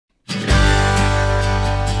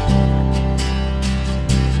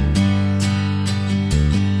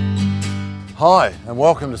Hi and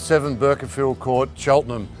welcome to 7 Berkefeld Court,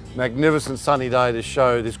 Cheltenham. Magnificent sunny day to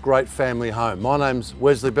show this great family home. My name's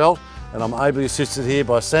Wesley and I'm ably assisted here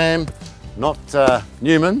by Sam, not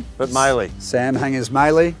Newman, but Maley. Sam Hangers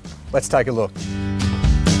Maley. Let's take a look.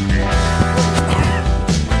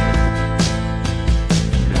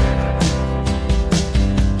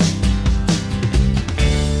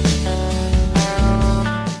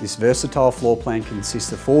 This versatile floor plan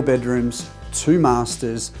consists of 4 bedrooms, 2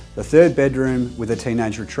 masters, the 3rd bedroom with a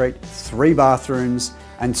teenage retreat, 3 bathrooms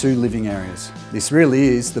and 2 living areas. This really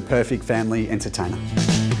is the perfect family entertainer.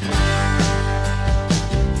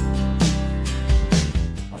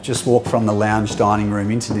 I've just walked from the lounge dining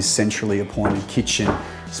room into this centrally appointed kitchen,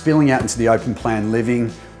 spilling out into the open plan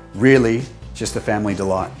living. Really just a family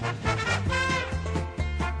delight.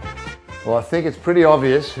 Well, I think it's pretty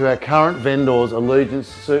obvious who our current vendor's allegiance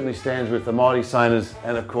certainly stands with, the Mighty Sainters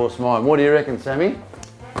and of course mine. What do you reckon, Sammy?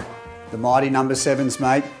 The mighty number 7s,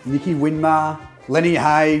 mate. Nicky Winmar, Lenny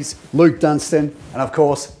Hayes, Luke Dunstan, and of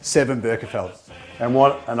course, 7 Berkefeld. And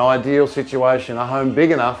what an ideal situation, a home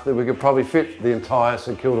big enough that we could probably fit the entire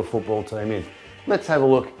St Kilda football team in. Let's have a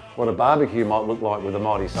look what a barbecue might look like with the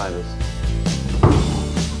Mighty Sainters.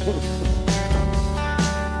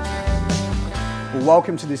 Well,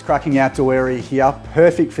 welcome to this cracking outdoor area here,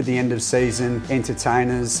 perfect for the end of season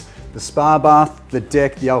entertainers. The spa bath, the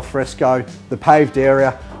deck, the al fresco, the paved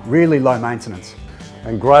area, really low maintenance.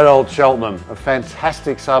 And great old Cheltenham, a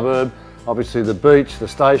fantastic suburb. Obviously the beach, the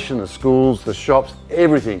station, the schools, the shops,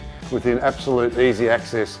 everything within absolute easy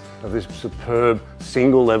access of this superb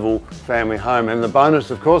single level family home. And the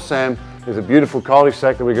bonus, of course, Sam, is a beautiful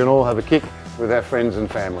cul-de-sac that we can all have a kick with our friends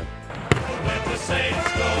and family.